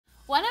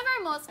One of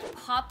our most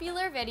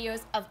popular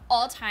videos of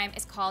all time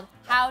is called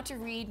How to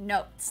Read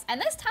Notes. And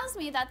this tells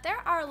me that there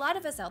are a lot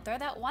of us out there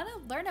that want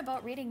to learn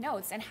about reading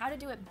notes and how to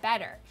do it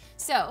better.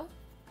 So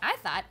I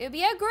thought it would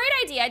be a great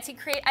idea to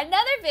create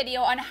another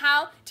video on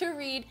how to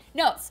read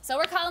notes. So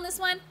we're calling this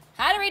one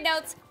How to Read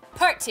Notes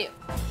Part 2.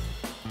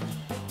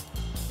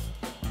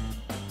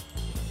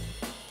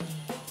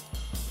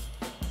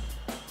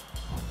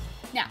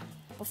 Now,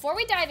 before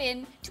we dive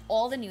in to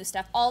all the new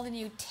stuff, all the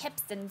new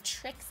tips and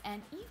tricks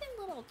and even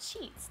little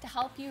cheats to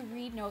help you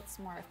read notes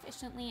more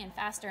efficiently and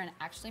faster and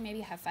actually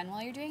maybe have fun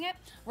while you're doing it,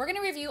 we're going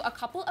to review a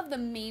couple of the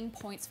main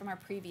points from our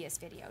previous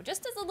video,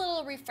 just as a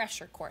little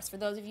refresher course for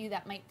those of you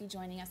that might be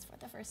joining us for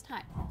the first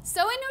time.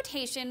 So in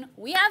notation,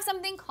 we have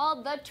something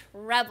called the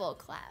treble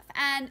clef.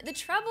 And the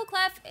treble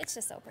clef, it's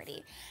just so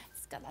pretty.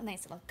 It's got a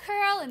nice little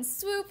curl and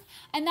swoop,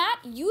 and that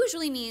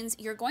usually means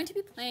you're going to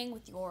be playing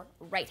with your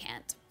right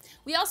hand.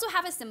 We also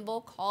have a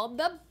symbol called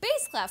the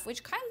bass clef,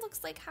 which kind of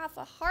looks like half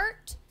a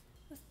heart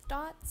with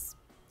dots,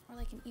 or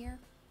like an ear,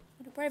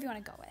 whatever you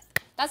want to go with.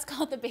 That's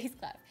called the bass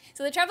clef.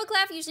 So the treble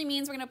clef usually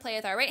means we're going to play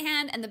with our right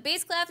hand, and the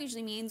bass clef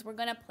usually means we're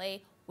going to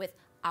play with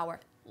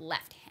our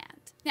left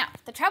hand. Now,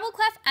 the treble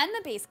clef and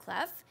the bass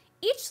clef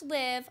each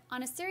live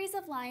on a series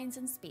of lines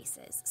and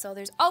spaces. So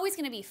there's always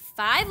going to be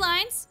 5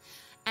 lines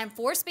and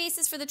 4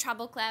 spaces for the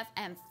treble clef,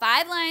 and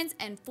 5 lines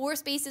and 4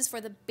 spaces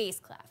for the bass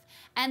clef.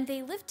 And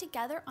they live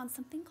together on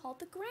something called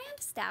the grand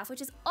staff,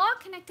 which is all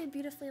connected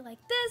beautifully like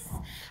this,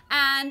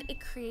 and it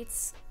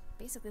creates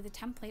basically the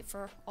template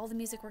for all the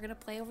music we're gonna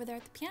play over there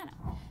at the piano.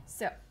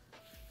 So,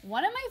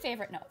 one of my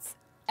favorite notes,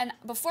 and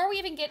before we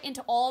even get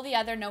into all the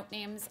other note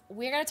names,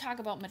 we're gonna talk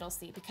about middle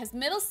C, because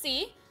middle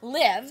C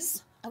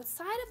lives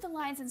outside of the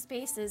lines and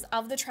spaces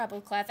of the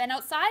treble clef and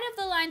outside of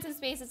the lines and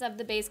spaces of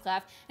the bass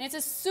clef, and it's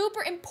a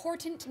super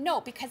important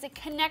note because it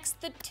connects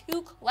the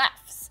 2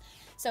 clefs.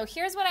 So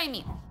here's what I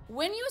mean.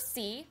 When you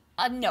see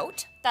a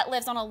note that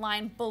lives on a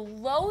line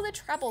below the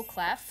treble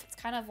clef, it's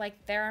kind of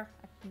like they're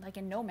like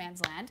in no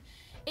man's land,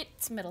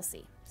 it's middle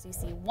C. So you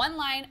see one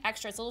line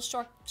extra, it's a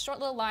little short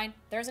little line,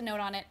 there's a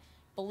note on it,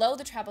 below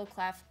the treble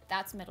clef,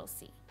 that's middle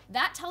C.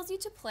 That tells you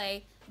to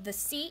play the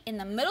C in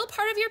the middle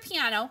part of your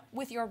piano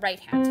with your right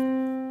hand.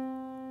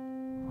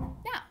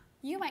 Now,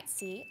 you might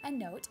see a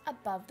note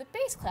above the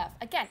bass clef,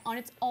 again, on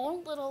its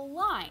own little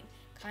line,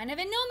 kind of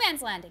in no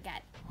man's land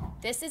again.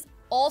 This is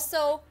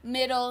also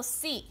middle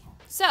C.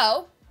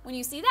 So, when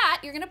you see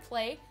that, you're gonna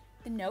play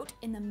the note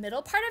in the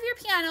middle part of your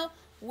piano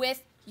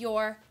with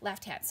your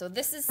left hand. So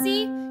this is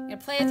C, you're gonna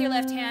play with your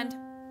left hand,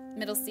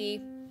 middle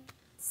C,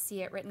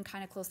 see it written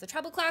kind of close to the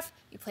treble clef,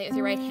 you play it with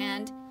your right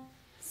hand,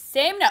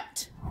 same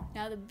note.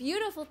 Now the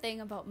beautiful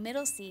thing about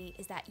middle C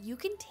is that you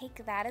can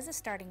take that as a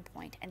starting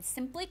point and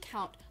simply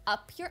count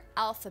up your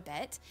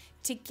alphabet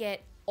to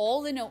get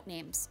all the note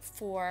names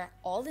for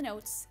all the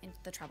notes in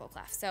the treble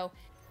clef. So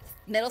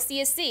middle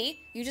C is C,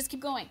 you just keep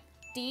going.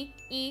 D,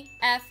 E,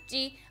 F,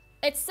 G,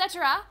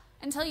 etc.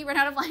 until you run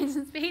out of lines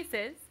and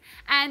spaces.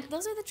 And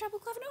those are the treble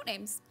clef note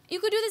names. You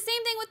could do the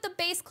same thing with the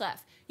bass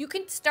clef. You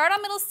can start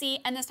on middle C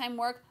and this time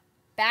work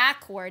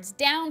backwards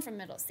down from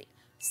middle C.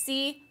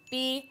 C,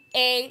 B,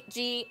 A,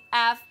 G,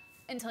 F,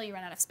 until you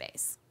run out of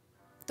space.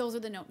 Those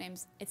are the note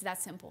names. It's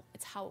that simple.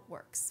 It's how it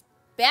works.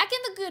 Back in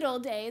the good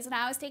old days when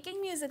I was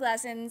taking music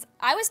lessons,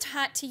 I was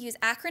taught to use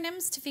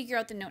acronyms to figure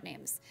out the note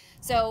names.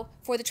 So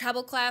for the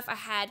treble clef, I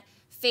had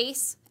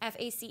FACE,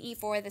 F-A-C-E,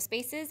 for the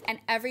spaces, and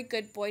Every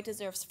Good Boy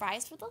Deserves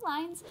Fries for the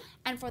lines.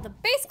 And for the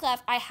bass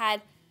clef, I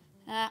had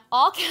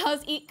All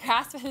Cows Eat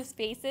Grass for the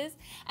spaces,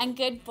 and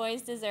Good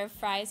Boys Deserve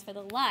Fries for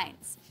the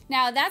lines.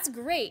 Now that's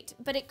great,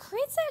 but it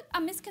creates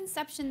a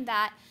misconception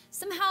that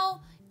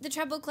somehow the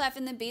treble clef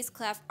and the bass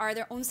clef are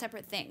their own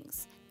separate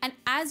things. And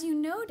as you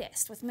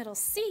noticed with middle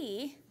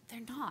C,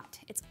 they're not.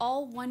 It's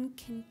all one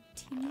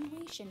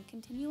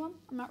continuum.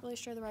 I'm not really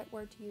sure the right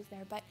word to use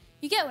there, but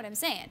you get what I'm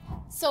saying.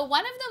 So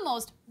one of the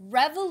most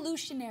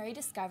revolutionary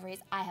discoveries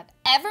I have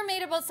ever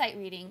made about sight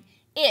reading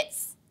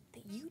is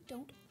that you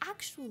don't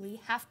actually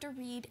have to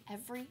read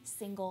every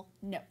single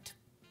note.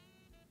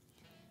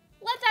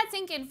 Let that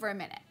sink in for a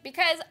minute,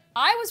 because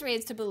I was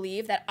raised to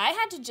believe that I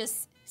had to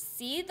just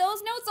see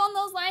those notes on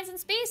those lines and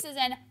spaces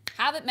and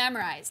have it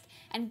memorized.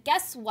 And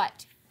guess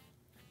what?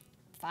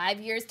 5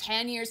 years,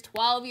 10 years,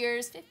 12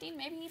 years, 15,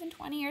 maybe even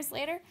 20 years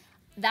later,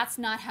 that's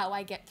not how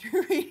I get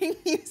through reading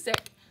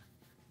music.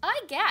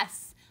 I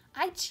guess.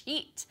 I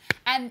cheat.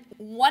 And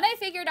when I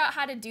figured out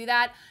how to do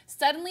that,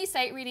 suddenly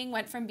sight reading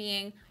went from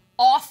being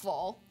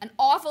awful, an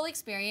awful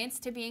experience,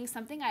 to being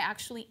something I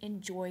actually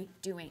enjoy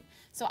doing.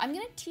 So I'm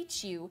gonna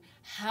teach you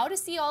how to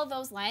see all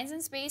those lines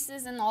and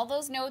spaces and all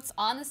those notes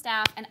on the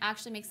staff and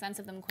actually make sense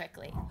of them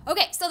quickly.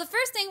 Okay, so the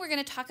first thing we're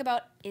gonna talk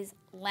about is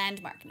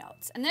landmark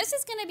notes. And this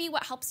is gonna be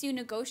what helps you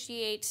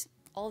negotiate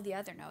all the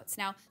other notes.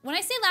 Now, when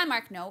I say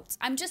landmark notes,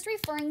 I'm just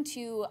referring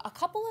to a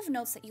couple of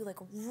notes that you like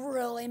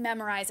really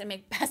memorize and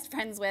make best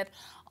friends with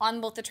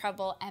on both the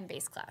treble and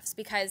bass clefs,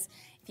 because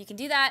if you can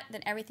do that,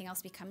 then everything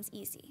else becomes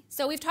easy.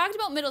 So we've talked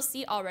about middle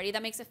C already.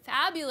 That makes a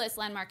fabulous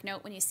landmark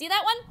note. When you see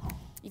that one,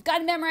 you've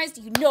got it memorized,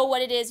 you know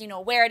what it is, you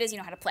know where it is, you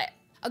know how to play it.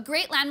 A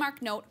great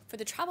landmark note for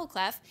the treble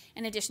clef,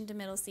 in addition to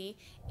middle C,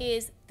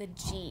 is the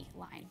G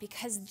line.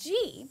 Because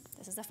G,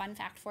 this is a fun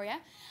fact for you,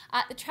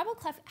 the treble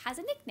clef has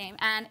a nickname,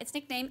 and its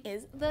nickname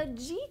is the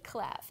G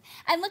clef.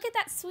 And look at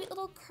that sweet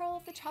little curl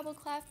of the treble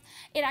clef.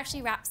 It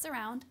actually wraps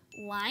around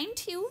line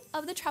 2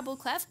 of the treble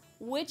clef,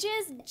 which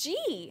is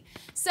G.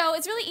 So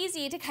it's really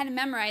easy to kind of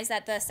memorize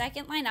that the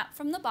second line up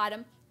from the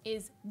bottom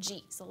is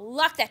G. So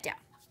lock that down.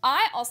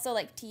 I also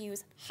like to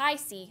use high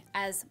C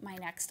as my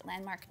next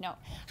landmark note.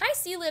 High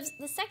C lives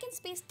the second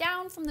space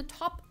down from the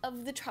top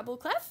of the treble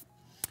clef,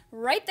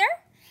 right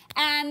there,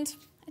 and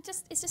it's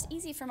just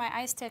easy for my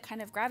eyes to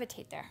kind of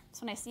gravitate there.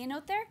 So when I see a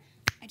note there,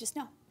 I just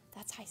know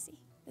that's high C,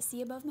 the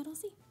C above middle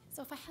C.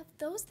 So if I have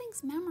those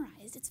things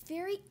memorized, it's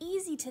very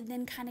easy to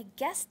then kind of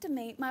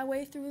guesstimate my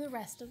way through the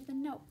rest of the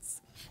notes.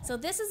 So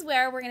this is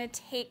where we're going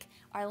to take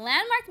our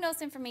landmark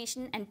notes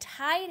information and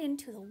tie it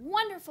into the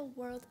wonderful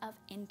world of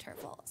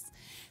intervals.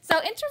 So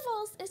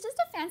intervals is just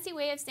a fancy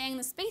way of saying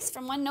the space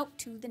from one note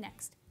to the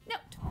next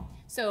note.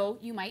 So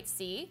you might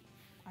see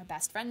our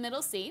best friend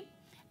middle C,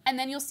 and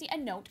then you'll see a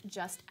note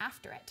just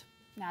after it.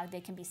 Now they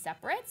can be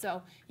separate,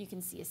 so you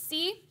can see a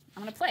C.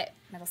 I'm going to play it.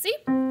 Middle C,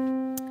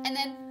 and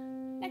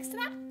then next to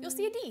that, you'll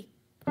see a D.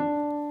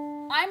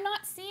 I'm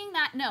not seeing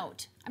that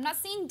note. I'm not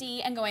seeing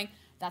D and going,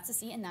 that's a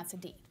C and that's a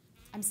D.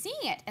 I'm seeing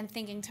it and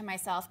thinking to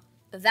myself,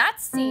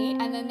 that's C,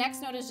 and the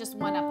next note is just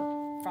one up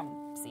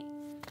from C.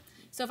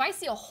 So if I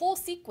see a whole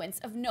sequence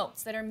of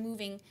notes that are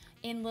moving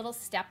in little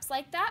steps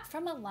like that,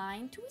 from a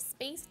line to a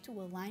space, to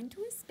a line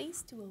to a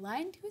space, to a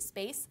line to a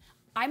space,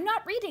 I'm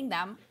not reading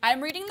them.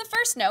 I'm reading the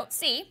first note,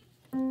 C,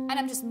 and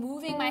I'm just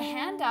moving my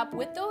hand up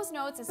with those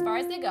notes as far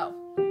as they go.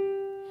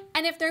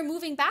 And if they're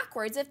moving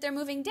backwards, if they're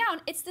moving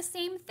down, it's the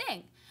same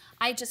thing.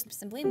 I just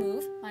simply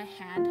move my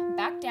hand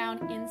back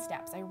down in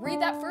steps. I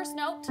read that first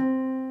note,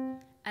 and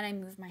I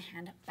move my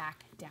hand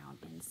back down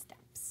in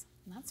steps.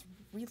 And that's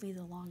really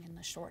the long and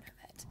the short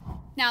of it.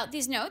 Now,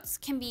 these notes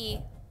can be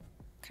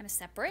kind of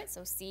separate,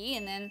 so C,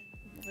 and then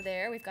over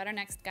there we've got our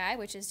next guy,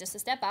 which is just a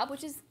step up,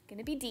 which is going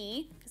to be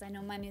D, because I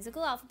know my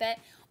musical alphabet.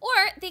 Or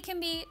they can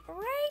be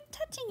right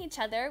touching each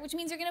other, which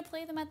means you're going to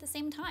play them at the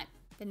same time.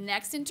 The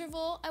next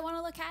interval I want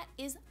to look at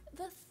is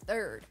the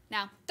third.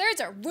 Now,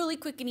 thirds are really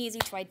quick and easy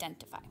to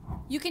identify.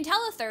 You can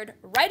tell a third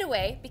right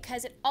away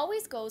because it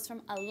always goes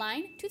from a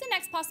line to the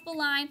next possible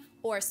line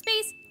or a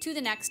space to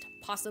the next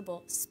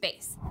possible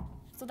space.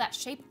 So that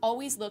shape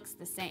always looks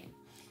the same.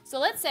 So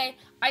let's say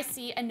I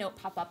see a note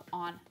pop up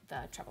on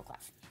the treble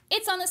clef.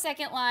 It's on the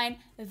second line.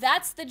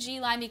 That's the G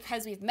line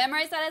because we've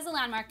memorized that as a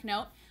landmark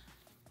note.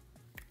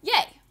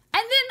 Yay!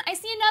 And then I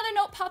see another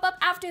note pop up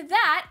after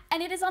that,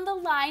 and it is on the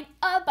line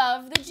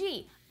above the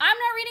G. I'm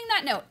not reading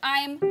that note.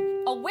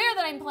 I'm aware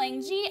that I'm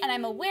playing G, and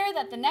I'm aware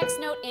that the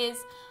next note is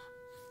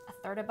a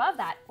third above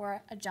that,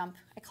 or a jump.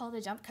 I call it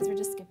a jump because we're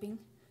just skipping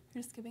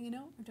a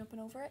note, we're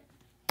jumping over it.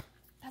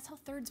 That's how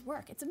thirds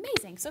work. It's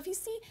amazing. So if you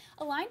see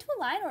a line to a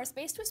line or a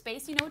space to a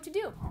space, you know what to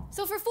do.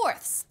 So for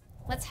fourths,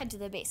 let's head to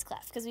the bass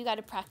clef because we've got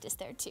to practice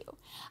there too.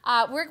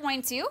 We're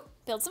going to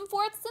build some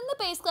fourths in the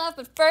bass clef,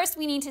 but first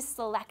we need to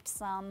select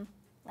some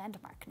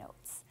landmark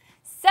notes.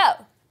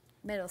 So,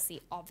 middle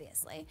C,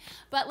 obviously,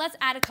 but let's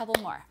add a couple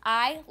more.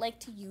 I like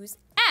to use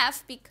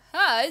F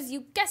because,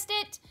 you guessed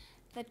it,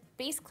 the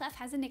bass clef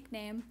has a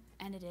nickname,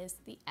 and it is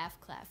the F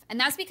clef. And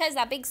that's because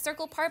that big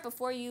circle part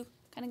before you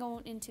kind of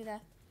go into the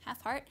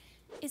half heart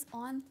is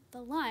on the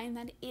line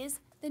that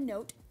is the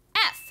note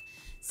F.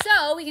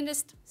 So we can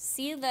just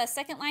see the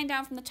second line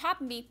down from the top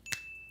and be,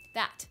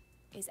 that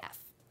is F.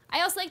 I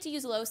also like to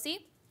use low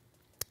C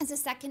as a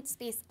second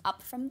space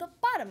up from the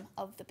bottom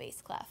of the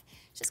bass clef.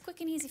 It's just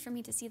quick and easy for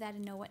me to see that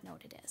and know what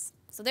note it is.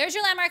 So there's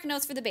your landmark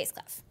notes for the bass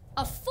clef.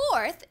 A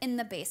fourth in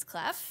the bass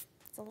clef,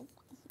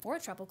 or a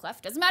treble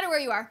clef, doesn't matter where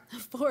you are, a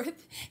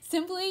fourth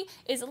simply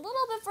is a little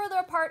bit further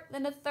apart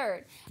than a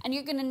third. And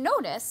you're gonna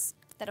notice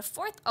that a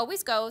fourth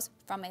always goes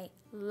from a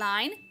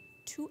line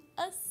to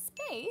a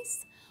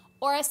space,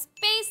 or a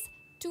space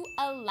to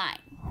a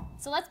line.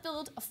 So let's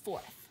build a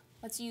fourth.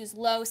 Let's use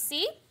low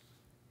C,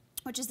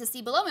 which is the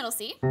C below middle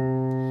C.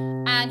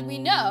 And we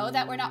know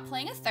that we're not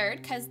playing a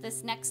third because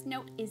this next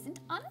note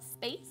isn't on a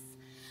space.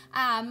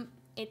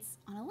 It's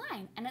on a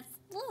line, and it's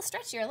a little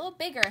stretchier, a little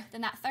bigger than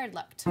that third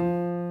looked.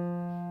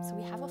 So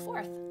we have a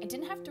fourth. I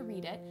didn't have to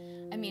read it.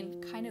 I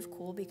mean, kind of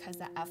cool because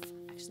that F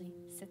actually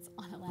sits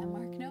on a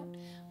landmark note.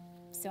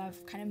 So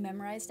I've kind of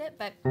memorized it,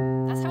 but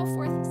that's how a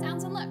fourth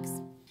sounds and looks.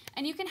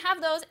 And you can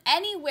have those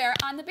anywhere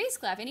on the bass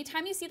clef.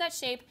 Anytime you see that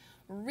shape,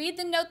 read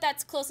the note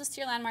that's closest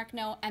to your landmark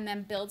note and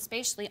then build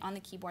spatially on the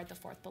keyboard the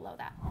fourth below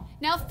that.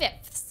 Now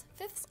fifths.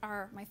 Fifths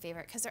are my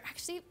favorite because they're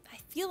actually, I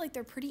feel like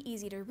they're pretty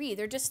easy to read.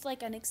 They're just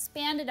like an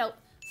expanded out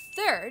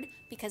third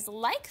because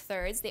like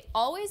thirds, they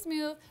always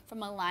move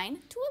from a line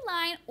to a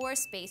line or a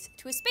space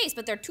to a space,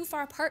 but they're too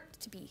far apart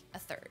to be a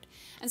third.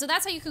 And so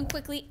that's how you can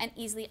quickly and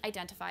easily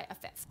identify a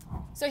fifth.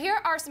 So here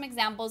are some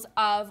examples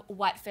of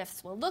what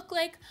fifths will look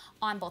like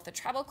on both the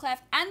treble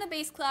clef and the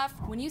bass clef.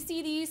 When you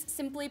see these,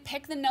 simply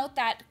pick the note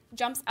that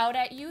jumps out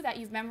at you that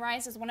you've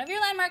memorized as one of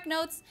your landmark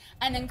notes,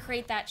 and then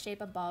create that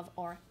shape above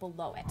or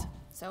below it.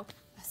 So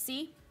a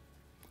C,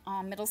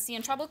 middle C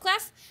and treble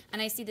clef,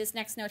 and I see this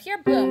next note here,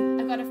 boom,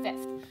 I've got a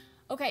fifth.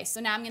 Okay,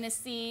 so now I'm gonna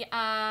see,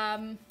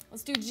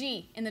 let's do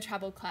G in the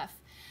treble clef,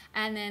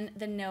 and then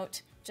the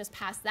note just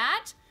past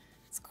that.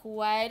 It's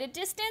quite a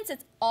distance.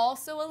 It's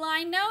also a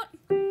line note.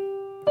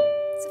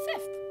 It's a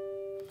fifth.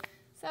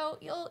 So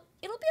it'll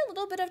be a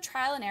little bit of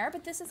trial and error,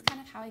 but this is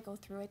kind of how I go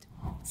through it.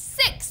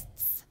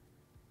 Sixths.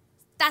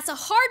 That's a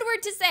hard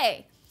word to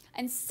say.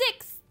 And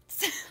sixths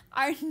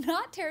are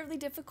not terribly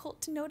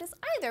difficult to notice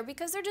either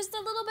because they're just a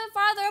little bit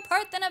farther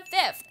apart than a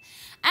fifth.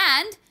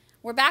 And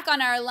we're back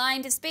on our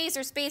line to space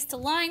or space to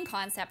line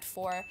concept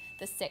for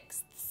the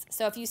sixths.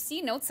 So if you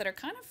see notes that are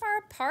kind of far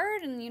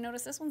apart and you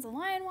notice this one's a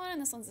line one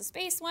and this one's a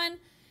space one,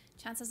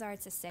 chances are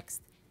it's a sixth.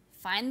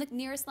 Find the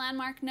nearest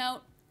landmark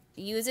note,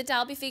 use it to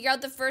help you figure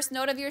out the first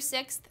note of your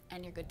sixth,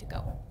 and you're good to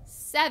go.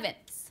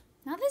 Sevenths.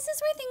 Now this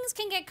is where things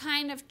can get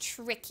kind of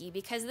tricky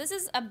because this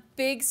is a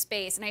big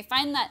space, and I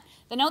find that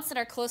the notes that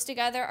are close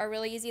together are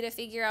really easy to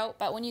figure out,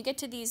 but when you get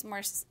to these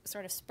more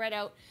sort of spread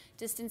out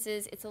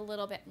distances, it's a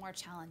little bit more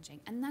challenging,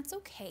 and that's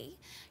okay.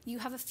 You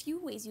have a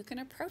few ways you can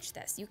approach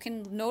this. You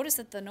can notice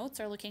that the notes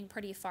are looking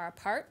pretty far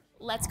apart.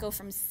 Let's go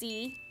from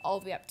C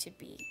all the way up to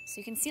B. So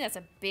you can see that's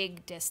a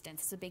big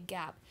distance, it's a big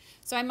gap.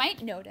 So I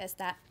might notice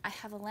that I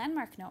have a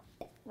landmark note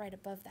right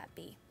above that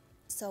B.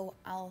 So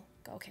I'll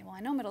go, okay, well I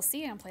know middle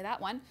C, I'm gonna play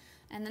that one.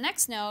 And the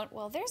next note,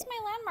 well there's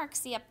my landmark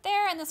C up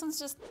there and this one's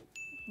just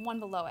one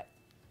below it.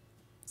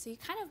 So you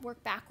kind of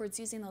work backwards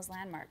using those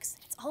landmarks.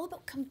 It's all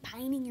about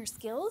combining your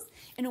skills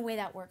in a way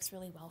that works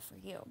really well for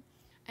you.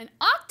 An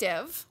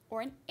octave,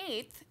 or an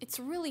eighth, it's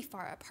really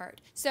far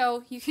apart.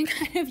 So you can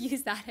kind of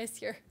use that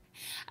as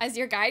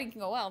your guide. You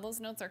can go, well, those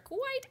notes are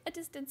quite a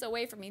distance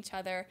away from each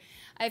other.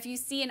 If you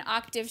see an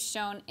octave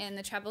shown in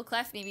the treble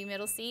clef, maybe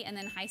middle C and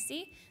then high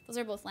C, those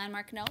are both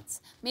landmark notes.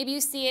 Maybe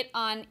you see it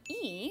on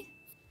E,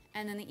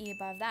 and then the E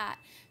above that.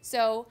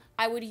 So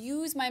I would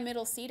use my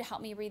middle C to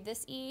help me read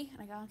this E,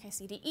 and I go, okay,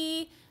 C, D,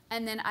 E,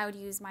 and then I would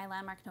use my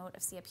landmark note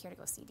of C up here to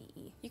go C, D,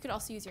 E. You could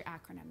also use your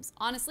acronyms.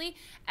 Honestly,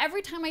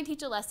 every time I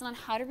teach a lesson on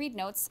how to read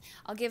notes,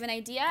 I'll give an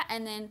idea,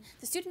 and then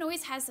the student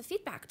always has the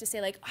feedback to say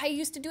like, I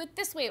used to do it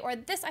this way, or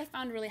this I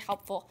found really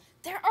helpful.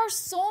 There are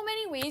so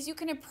many ways you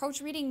can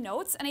approach reading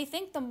notes, and I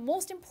think the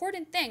most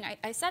important thing,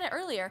 I said it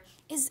earlier,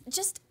 is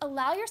just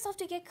allow yourself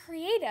to get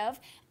creative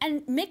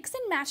and mix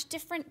and match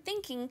different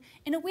thinking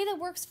in a way that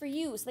works for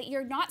you so that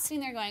you're not sitting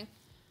there going,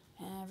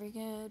 every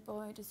good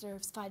boy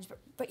deserves fudge,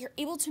 but you're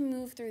able to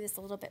move through this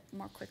a little bit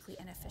more quickly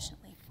and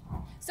efficiently.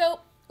 So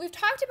we've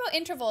talked about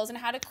intervals and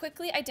how to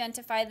quickly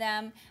identify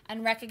them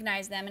and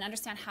recognize them and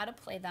understand how to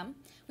play them.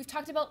 We've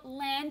talked about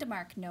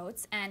landmark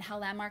notes and how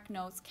landmark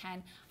notes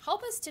can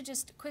help us to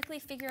just quickly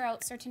figure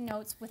out certain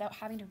notes without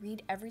having to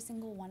read every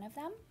single one of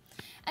them.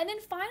 And then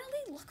finally,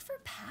 look for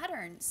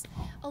patterns.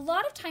 A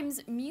lot of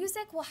times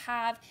music will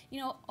have,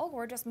 oh,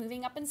 we're just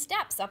moving up in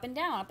steps, up and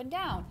down, up and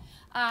down.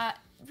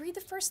 Read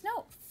the first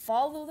note,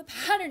 follow the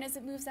pattern as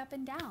it moves up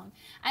and down.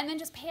 And then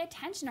just pay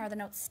attention. Are the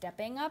notes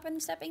stepping up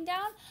and stepping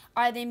down?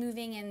 Are they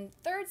moving in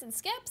thirds and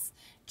skips?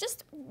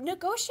 Just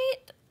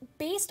negotiate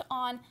based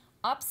on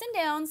ups and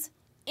downs,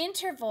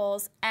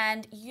 intervals,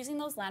 and using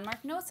those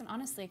landmark notes. And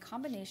honestly, a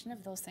combination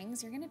of those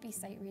things, you're gonna be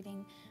sight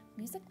reading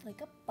music like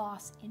a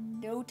boss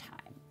in no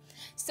time.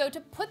 So to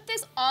put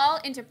this all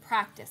into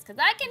practice, because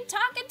I can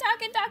talk and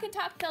talk and talk and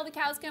talk till the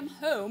cows come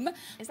home.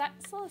 Is that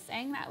still a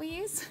saying that we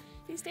use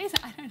these days?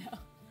 I don't know.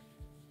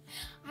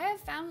 I have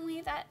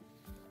family that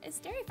is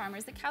dairy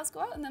farmers. The cows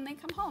go out and then they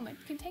come home. It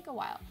can take a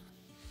while.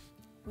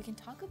 We can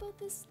talk about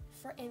this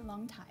for a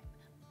long time,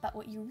 but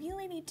what you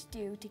really need to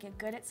do to get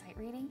good at sight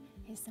reading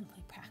is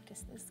simply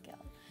practice this skill.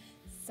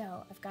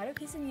 So I've got a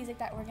piece of music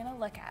that we're gonna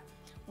look at.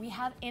 We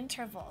have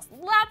intervals,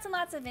 lots and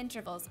lots of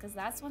intervals, because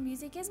that's what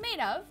music is made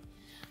of.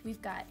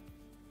 We've got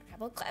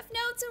treble clef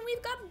notes and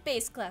we've got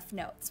bass clef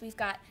notes. We've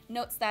got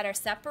notes that are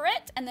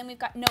separate, and then we've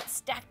got notes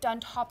stacked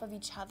on top of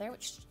each other,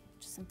 which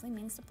just simply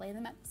means to play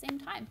them at the same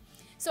time.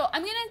 So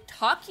I'm gonna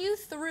talk you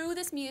through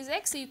this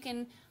music so you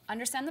can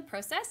understand the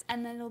process,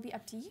 and then it'll be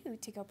up to you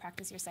to go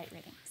practice your sight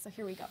reading. So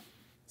here we go.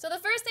 So the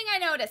first thing I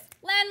noticed,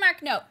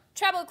 landmark note,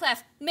 treble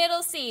clef,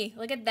 middle C.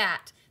 Look at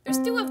that. There's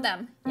two of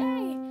them,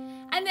 yay.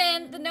 And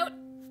then the note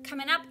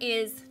coming up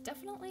is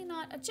definitely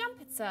not a jump,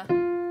 it's a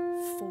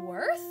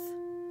fourth.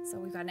 So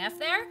we've got an F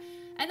there.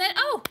 And then,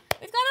 oh,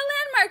 we've got a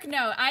landmark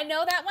note. I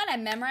know that one, I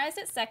memorized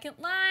it, second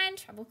line,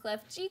 treble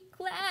clef, G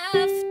clef,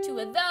 two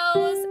of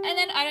those. And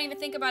then I don't even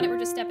think about it, we're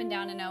just stepping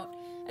down a note.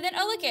 And then,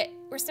 oh look it,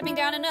 we're stepping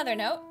down another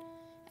note.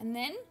 And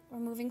then we're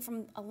moving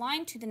from a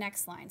line to the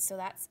next line. So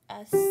that's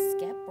a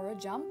skip or a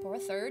jump or a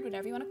third,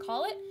 whatever you want to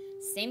call it.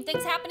 Same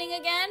thing's happening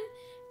again.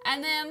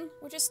 And then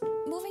we're just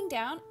moving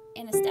down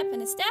in a step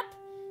and a step.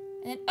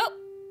 And then, oh,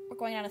 we're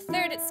going down a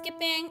third, it's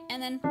skipping,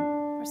 and then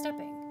we're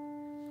stepping.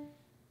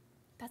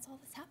 That's all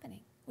that's happening.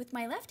 With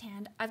my left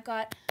hand, I've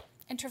got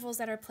intervals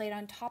that are played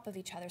on top of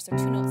each other, so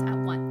two notes at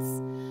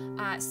once.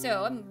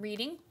 So I'm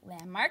reading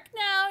landmark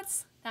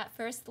notes. That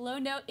first low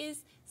note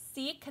is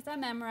C because I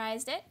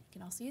memorized it. You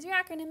can also use your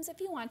acronyms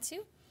if you want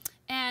to.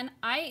 And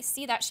I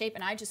see that shape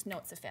and I just know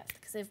it's a fifth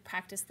because I've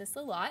practiced this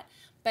a lot.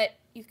 But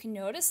you can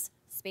notice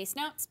space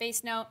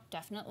note,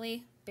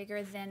 definitely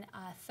bigger than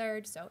a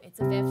third, so it's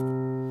a fifth.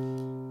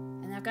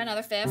 And I've got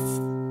another fifth.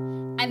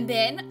 And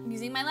then,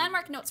 using my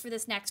landmark notes for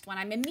this next one,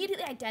 I'm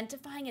immediately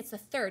identifying it's the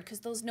third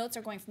because those notes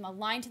are going from a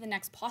line to the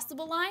next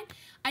possible line.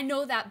 I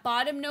know that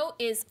bottom note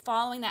is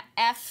following that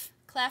F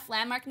clef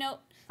landmark note,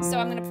 so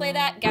I'm going to play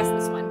that, guess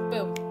this one.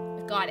 Boom,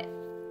 I've got it.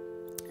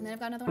 And then I've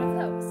got another one of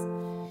those.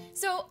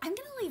 So I'm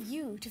going to leave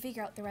you to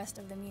figure out the rest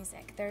of the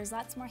music. There's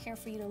lots more here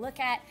for you to look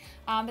at,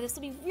 but this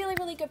will be really,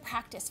 really good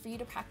practice for you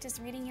to practice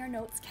reading your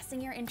notes,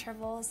 guessing your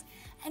intervals,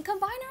 and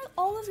combine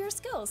all of your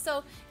skills.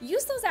 So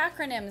use those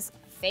acronyms,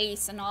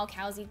 face and all,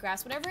 cows eat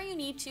grass, whatever you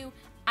need to,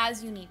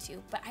 as you need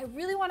to. But I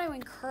really want to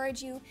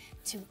encourage you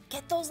to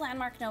get those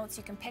landmark notes.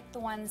 You can pick the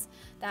ones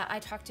that I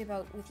talked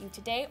about with you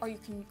today, or you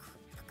can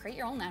create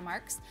your own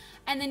landmarks,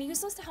 and then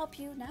use those to help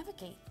you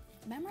navigate.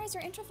 Memorize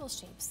your interval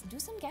shapes, do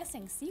some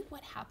guessing, see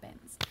what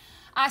happens.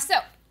 So,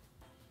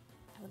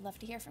 I would love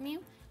to hear from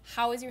you.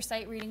 How is your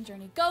sight reading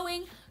journey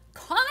going?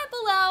 Comment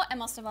below, and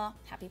most of all,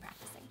 happy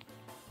practicing.